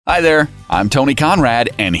Hi there, I'm Tony Conrad,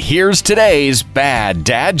 and here's today's bad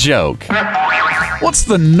dad joke. What's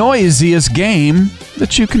the noisiest game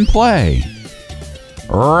that you can play?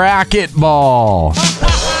 Racquetball.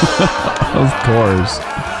 Of course.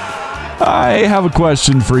 I have a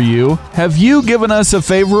question for you. Have you given us a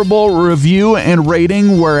favorable review and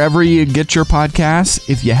rating wherever you get your podcasts?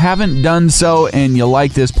 If you haven't done so and you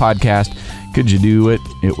like this podcast, could you do it?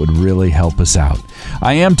 It would really help us out.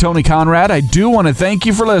 I am Tony Conrad. I do want to thank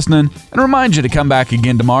you for listening and remind you to come back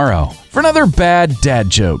again tomorrow for another bad dad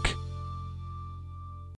joke.